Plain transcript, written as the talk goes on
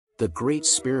The Great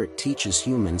Spirit teaches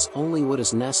humans only what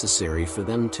is necessary for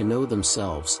them to know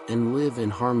themselves and live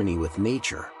in harmony with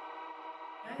nature.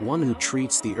 One who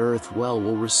treats the earth well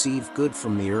will receive good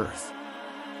from the earth.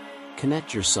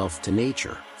 Connect yourself to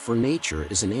nature, for nature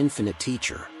is an infinite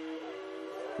teacher.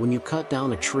 When you cut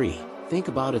down a tree, think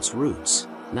about its roots,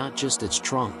 not just its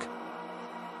trunk.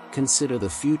 Consider the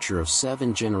future of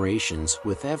 7 generations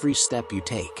with every step you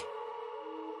take.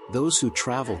 Those who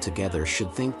travel together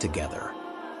should think together.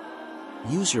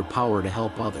 Use your power to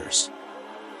help others.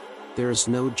 There is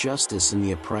no justice in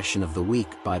the oppression of the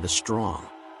weak by the strong.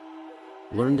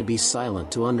 Learn to be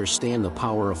silent to understand the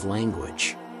power of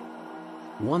language.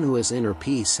 One who has inner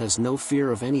peace has no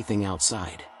fear of anything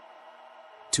outside.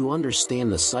 To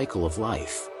understand the cycle of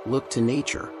life, look to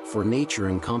nature, for nature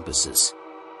encompasses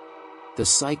the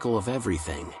cycle of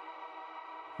everything.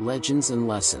 Legends and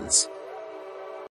lessons.